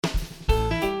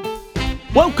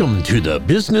Welcome to the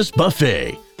Business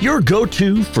Buffet, your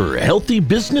go-to for healthy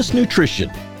business nutrition.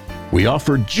 We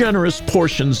offer generous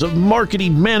portions of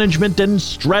marketing, management, and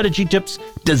strategy tips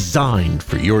designed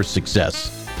for your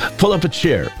success. Pull up a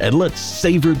chair and let's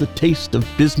savor the taste of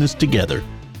business together.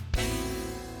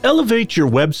 Elevate your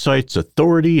website's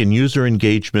authority and user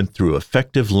engagement through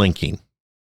effective linking.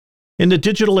 In the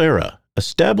digital era,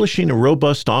 establishing a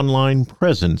robust online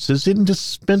presence is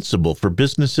indispensable for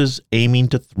businesses aiming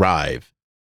to thrive.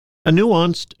 A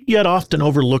nuanced, yet often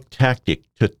overlooked tactic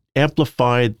to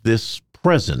amplify this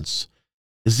presence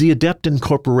is the adept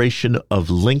incorporation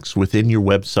of links within your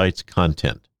website's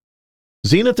content.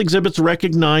 Zenith Exhibits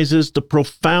recognizes the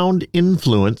profound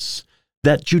influence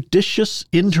that judicious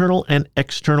internal and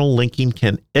external linking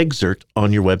can exert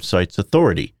on your website's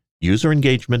authority, user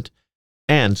engagement,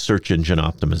 and search engine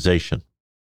optimization.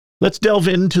 Let's delve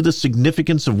into the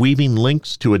significance of weaving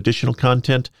links to additional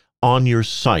content on your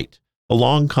site,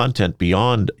 along content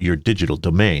beyond your digital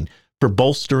domain, for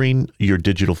bolstering your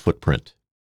digital footprint.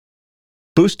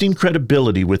 Boosting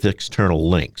credibility with external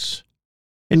links.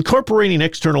 Incorporating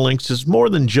external links is more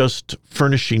than just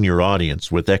furnishing your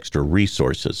audience with extra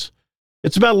resources.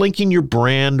 It's about linking your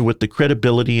brand with the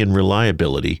credibility and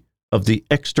reliability of the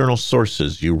external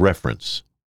sources you reference.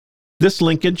 This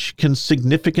linkage can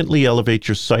significantly elevate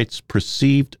your site's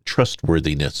perceived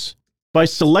trustworthiness. By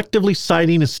selectively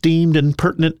citing esteemed and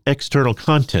pertinent external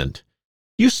content,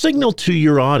 you signal to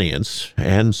your audience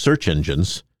and search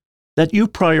engines that you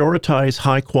prioritize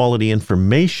high-quality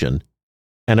information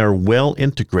and are well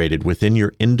integrated within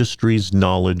your industry's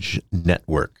knowledge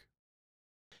network.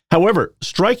 However,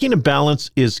 striking a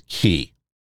balance is key.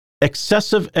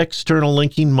 Excessive external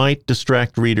linking might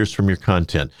distract readers from your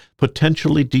content,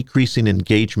 potentially decreasing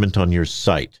engagement on your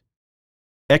site.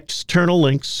 External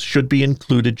links should be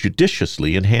included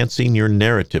judiciously, enhancing your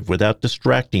narrative without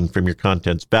distracting from your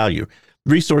content's value.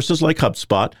 Resources like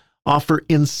HubSpot offer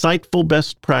insightful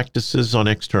best practices on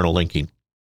external linking,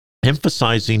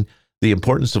 emphasizing the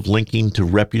importance of linking to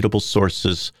reputable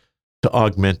sources to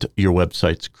augment your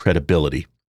website's credibility.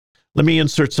 Let me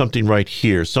insert something right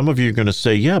here. Some of you are going to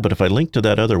say, yeah, but if I link to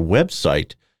that other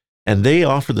website and they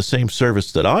offer the same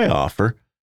service that I offer,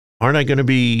 aren't I going to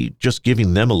be just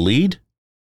giving them a lead?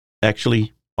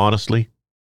 Actually, honestly,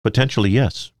 potentially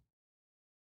yes.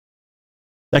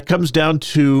 That comes down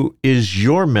to, is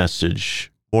your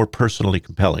message more personally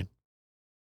compelling?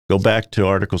 Go back to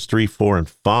Articles 3, 4, and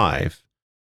 5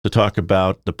 to talk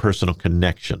about the personal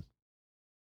connection.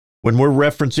 When we're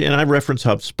referencing, and I reference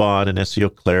HubSpot and SEO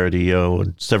Clarityo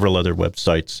and several other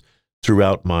websites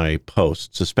throughout my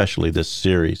posts, especially this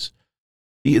series,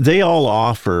 they all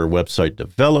offer website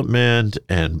development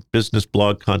and business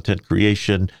blog content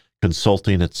creation,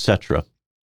 consulting, etc.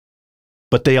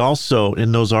 But they also,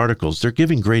 in those articles, they're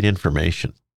giving great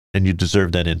information, and you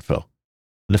deserve that info.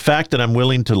 And the fact that I'm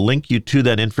willing to link you to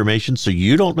that information so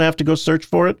you don't have to go search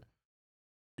for it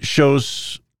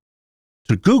shows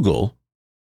to Google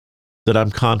that I'm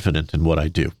confident in what I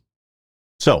do.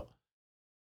 So,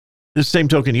 the same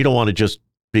token, you don't want to just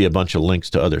be a bunch of links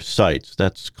to other sites.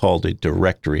 That's called a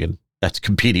directory, and that's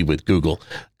competing with Google.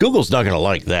 Google's not going to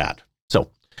like that. So,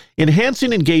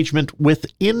 enhancing engagement with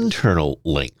internal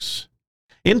links.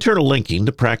 Internal linking,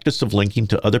 the practice of linking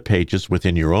to other pages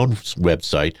within your own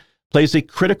website, plays a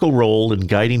critical role in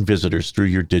guiding visitors through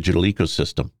your digital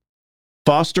ecosystem,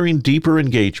 fostering deeper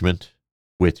engagement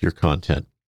with your content.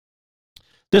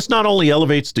 This not only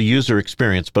elevates the user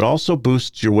experience, but also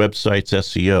boosts your website's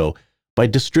SEO by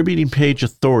distributing page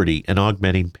authority and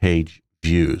augmenting page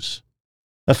views.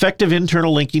 Effective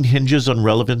internal linking hinges on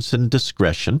relevance and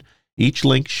discretion. Each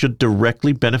link should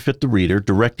directly benefit the reader,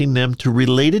 directing them to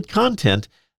related content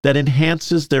that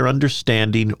enhances their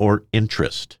understanding or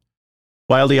interest.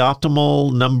 While the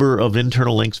optimal number of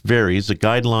internal links varies, a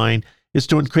guideline is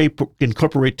to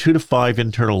incorporate 2 to 5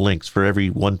 internal links for every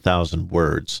 1,000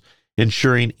 words,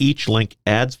 ensuring each link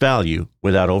adds value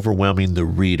without overwhelming the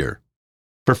reader.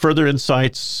 For further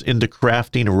insights into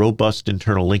crafting a robust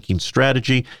internal linking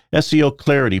strategy, SEO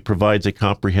Clarity provides a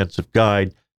comprehensive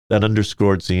guide that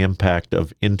underscores the impact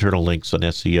of internal links on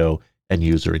SEO and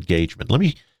user engagement. Let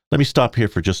me stop here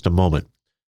for just a moment.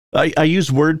 I use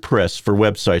WordPress for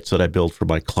websites that I build for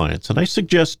my clients, and I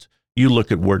suggest you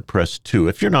look at WordPress too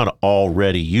if you're not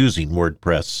already using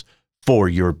WordPress for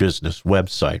your business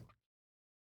website.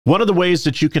 One of the ways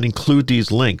that you can include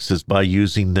these links is by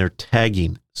using their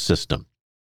tagging system,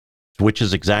 which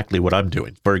is exactly what I'm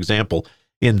doing. For example,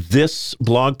 in this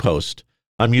blog post,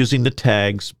 I'm using the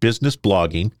tags business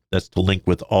blogging, that's to link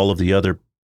with all of the other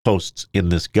posts in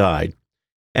this guide,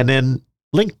 and then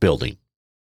link building.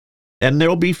 And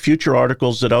there'll be future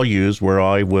articles that I'll use where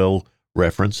I will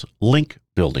reference link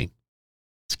building.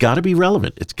 It's got to be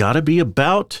relevant. It's got to be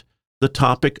about the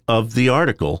topic of the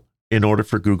article in order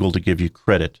for Google to give you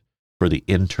credit for the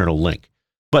internal link.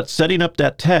 But setting up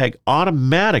that tag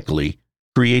automatically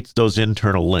creates those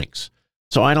internal links.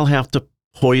 So I don't have to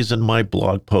poison my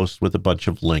blog post with a bunch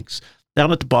of links.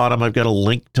 Down at the bottom, I've got a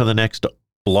link to the next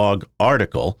blog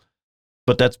article,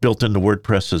 but that's built into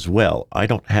WordPress as well. I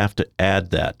don't have to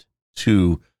add that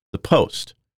to the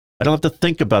post. I don't have to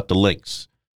think about the links.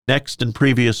 Next and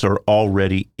previous are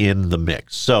already in the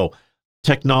mix. So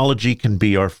technology can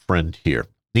be our friend here.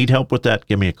 Need help with that?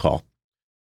 Give me a call.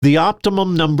 The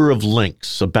optimum number of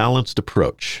links, a balanced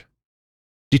approach.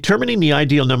 Determining the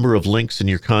ideal number of links in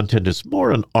your content is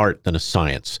more an art than a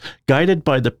science, guided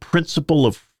by the principle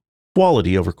of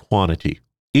quality over quantity.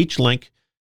 Each link,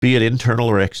 be it internal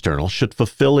or external, should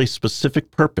fulfill a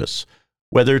specific purpose,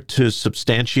 whether to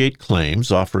substantiate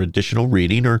claims, offer additional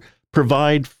reading, or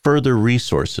provide further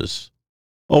resources.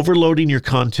 Overloading your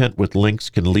content with links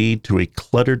can lead to a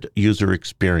cluttered user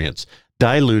experience,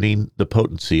 diluting the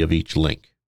potency of each link.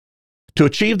 To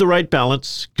achieve the right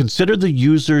balance, consider the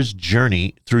user's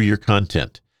journey through your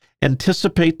content.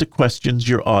 Anticipate the questions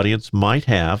your audience might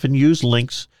have and use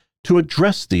links to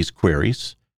address these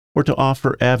queries or to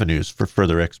offer avenues for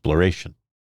further exploration.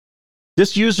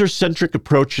 This user-centric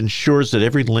approach ensures that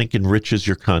every link enriches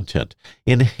your content,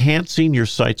 enhancing your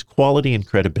site's quality and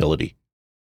credibility.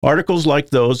 Articles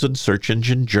like those in Search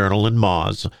Engine Journal and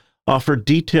Moz offer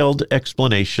detailed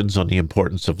explanations on the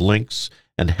importance of links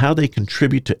and how they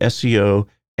contribute to SEO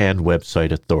and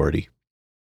website authority.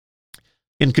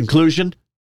 In conclusion,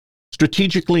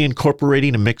 strategically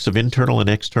incorporating a mix of internal and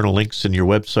external links in your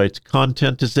website's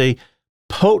content is a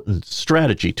potent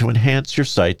strategy to enhance your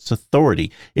site's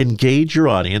authority, engage your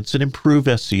audience, and improve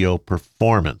SEO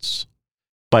performance.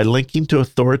 By linking to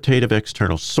authoritative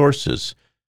external sources,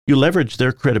 you leverage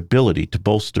their credibility to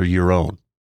bolster your own.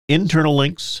 Internal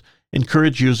links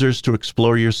encourage users to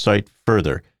explore your site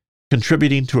further,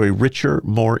 contributing to a richer,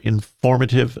 more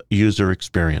informative user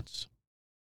experience.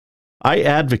 I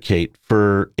advocate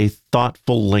for a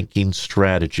thoughtful linking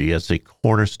strategy as a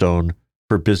cornerstone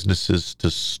for businesses to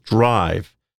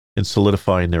strive in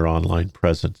solidifying their online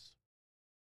presence.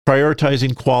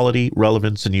 Prioritizing quality,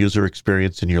 relevance, and user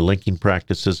experience in your linking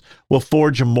practices will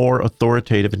forge a more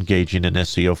authoritative, engaging, and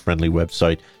SEO-friendly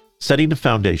website, setting the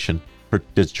foundation for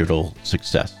digital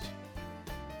success.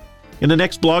 In the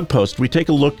next blog post, we take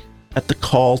a look at the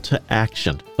call to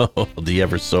action. Oh, the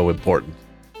ever so important.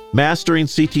 Mastering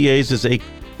CTAs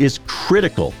is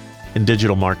critical in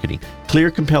digital marketing.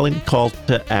 Clear, compelling call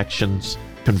to actions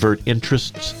convert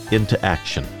interests into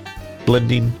action,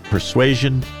 blending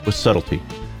persuasion with subtlety.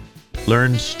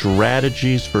 Learn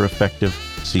strategies for effective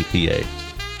CTAs.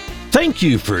 Thank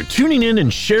you for tuning in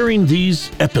and sharing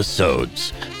these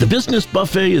episodes. The Business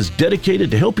Buffet is dedicated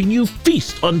to helping you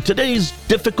feast on today's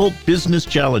difficult business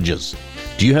challenges.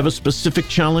 Do you have a specific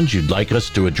challenge you'd like us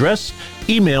to address?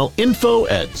 Email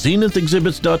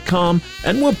info@zenithexhibits.com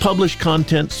and we'll publish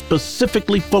content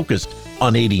specifically focused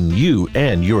on aiding you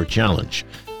and your challenge.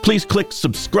 Please click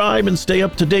subscribe and stay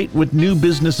up to date with new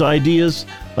business ideas.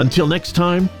 Until next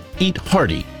time, eat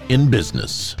hearty in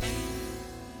business.